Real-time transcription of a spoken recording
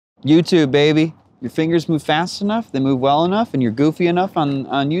YouTube, baby. Your fingers move fast enough, they move well enough, and you're goofy enough on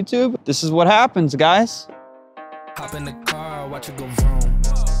YouTube. This is what happens, guys. Hop in the car, watch it go vroom,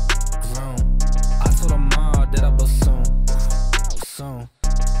 vroom. I told her mom that I will soon, soon.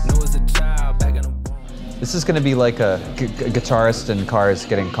 Know as a child back in the womb. This is gonna be like a guitarist in cars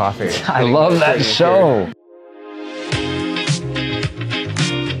getting coffee. I love that show.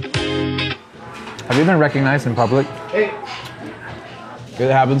 Have you been recognized in public? It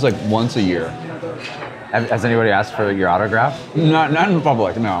happens like once a year. Has anybody asked for your autograph? Not in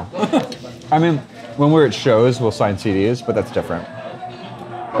public, no. I mean, when we're at shows, we'll sign CDs, but that's different.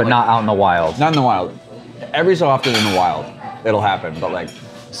 But not out in the wild. Not in the wild. Every so often in the wild, it'll happen, but like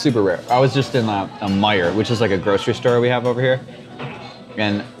super rare. I was just in a Meijer, which is like a grocery store we have over here,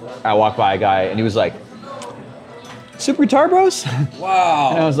 and I walked by a guy, and he was like, "Super Guitar Bros?"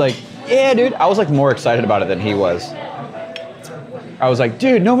 Wow. And I was like, "Yeah, dude." I was like more excited about it than he was. I was like,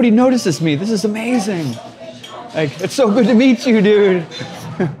 "Dude, nobody notices me. This is amazing. Like, it's so good to meet you, dude."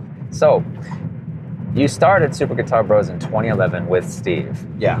 So, you started Super Guitar Bros in 2011 with Steve.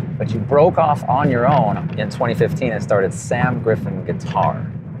 Yeah. But you broke off on your own in 2015 and started Sam Griffin Guitar.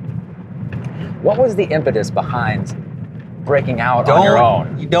 What was the impetus behind breaking out on your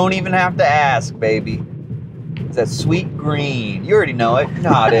own? You don't even have to ask, baby. It's that sweet green. You already know it. You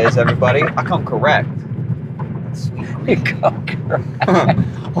know how it is, everybody. I come correct. Sweet green. You come correct.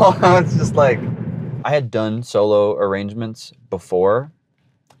 Well, it's just like, I had done solo arrangements before.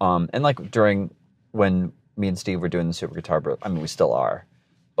 And like during when me and Steve were doing the Super Guitar Bros, I mean, we still are.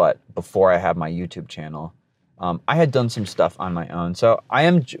 But before I had my YouTube channel, I had done some stuff on my own. So I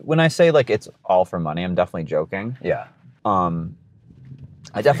am, when I say like it's all for money, I'm definitely joking. Yeah.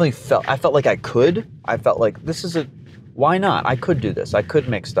 I definitely felt like I could. I felt like this is why not? I could do this. I could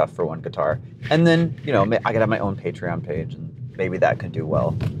make stuff for one guitar. And then, you know, I could have my own Patreon page and maybe that could do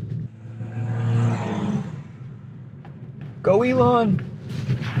well. Go Elon!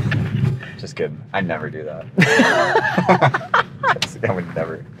 Just kidding. I'd never do that. I would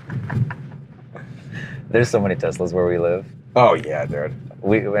never. There's so many Teslas where we live. Oh yeah, dude.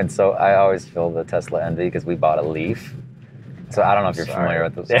 And so I always feel the Tesla envy because we bought a Leaf. So I don't know if you're familiar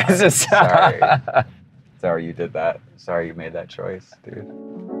with this. Sorry. Sorry you did that. Sorry you made that choice, dude.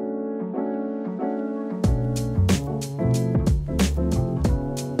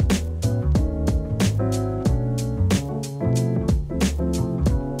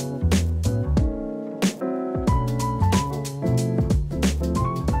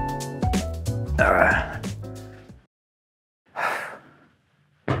 All right.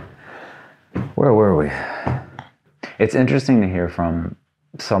 Where were we? It's interesting to hear from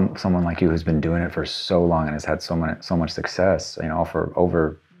someone like you who's been doing it for so long and has had so much success, you know, for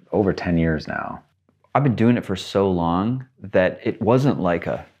over 10 years now. I've been doing it for so long that it wasn't like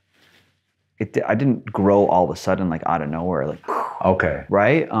I didn't grow all of a sudden like out of nowhere, like okay,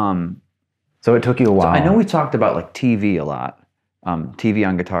 right? So it took you a while. So I know we talked about like TV a lot, TV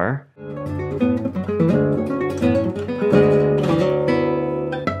on guitar.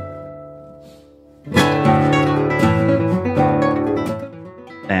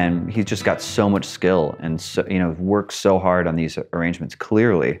 And he's just got so much skill and so, you know, works so hard on these arrangements,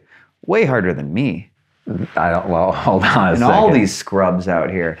 clearly, way harder than me. Well, hold on a and second. all these scrubs out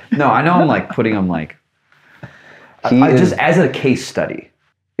here. No, I know I'm like putting them like, just as a case study.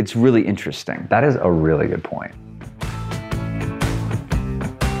 It's really interesting. That is a really good point.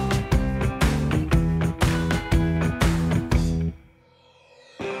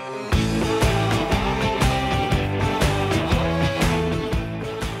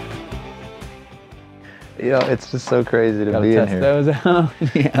 You know, it's just so crazy to be in here. Those out.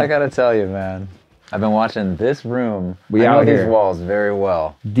 Yeah. I gotta tell you, man. I've been watching this room. We I know out these here. walls very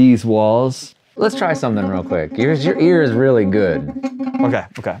well. These walls. Let's try something real quick. Your ear is really good. Okay.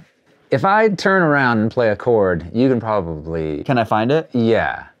 If I turn around and play a chord, you can probably... Can I find it?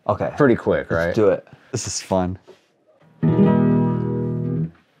 Yeah. Okay. Pretty quick, right? Let's do it. This is fun.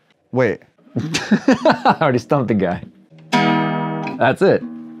 Wait. I already stumped the guy. That's it.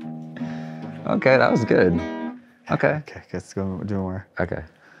 Okay, that was good. Okay. Okay, let's go do more. Okay.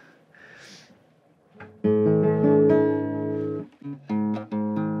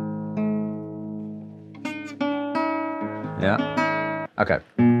 Yeah. Okay.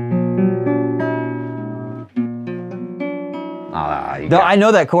 No, I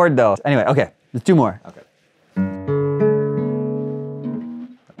know that chord though. Anyway, okay, let's do more. Okay.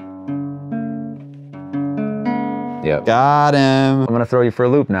 Yep. Got him. I'm gonna throw you for a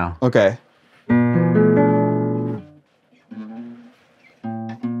loop now. Okay.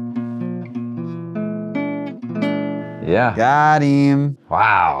 Yeah. Yeah. Got him.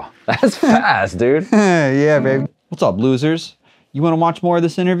 Wow. That's fast, dude. Yeah, baby. What's up, losers? You want to watch more of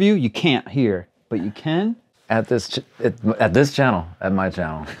this interview? You can't here, but you can. At this channel, at my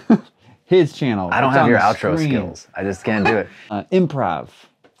channel. His channel. I don't It's have on your the outro screen. skills. I just can't do it. Improv.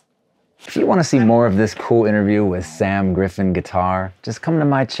 If you want to see more of this cool interview with Sam Griffin Guitar, just come to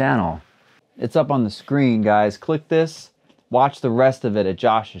my channel. It's up on the screen, guys. Click this. Watch the rest of it at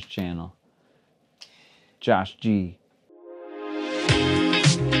Josh's channel. Josh G.